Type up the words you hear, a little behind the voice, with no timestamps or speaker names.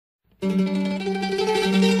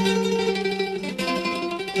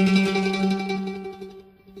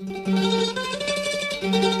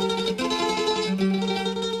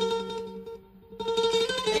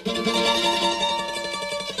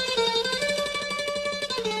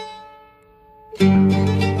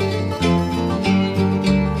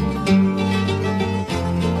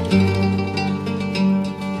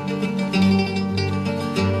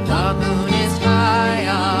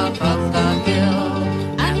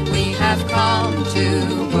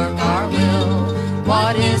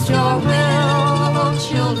What is your will, oh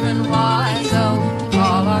children wise? Oh, to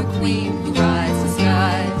call our queen who rides the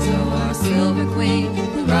skies. Oh, our silver queen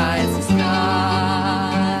who rides the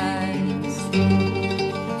skies.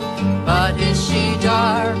 But is she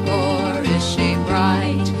dark or is she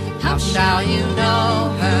bright? How shall you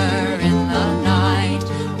know her in the night?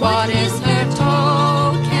 What is her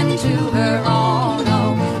token to her own?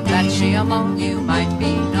 Oh, that she among you might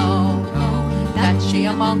be known. Oh, that she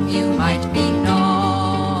among you might be known.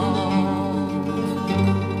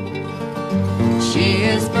 She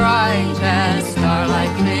is bright as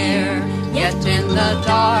starlight clear, yet in the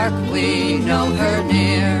dark we know her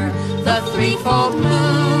near. The threefold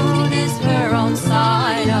moon is her own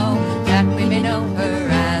sign, oh, that we may know her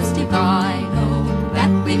as divine, oh,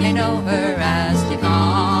 that we may know her as divine.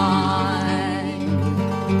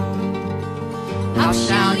 How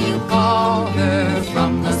shall you call her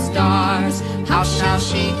from the stars? How shall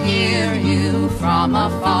she hear you from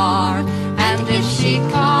afar? And if she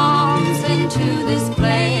comes into this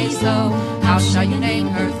place, oh, how shall you name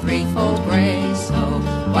her threefold grace? Oh,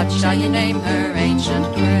 what shall you name her ancient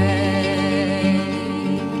grace?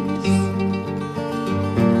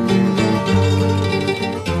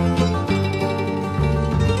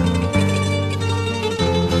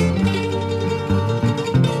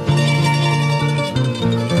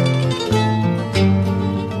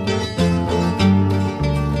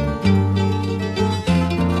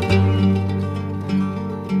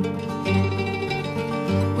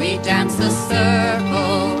 We dance the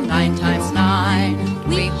circle 9 times 9.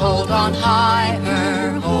 We hold on high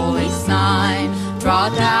her holy sign. Draw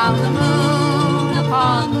down the moon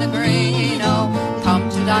upon the green. Oh, come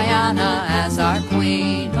to Diana as our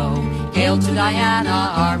queen. Oh, hail to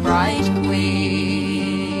Diana, our bright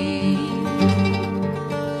queen.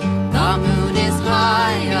 The moon is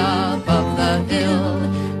high above the hill,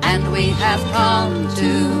 and we have come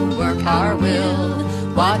to work our will.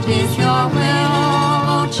 What is your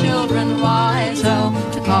will, children wise? Oh,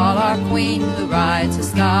 to call our queen who rides the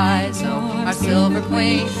skies. Oh, our silver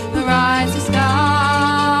queen who rides the skies.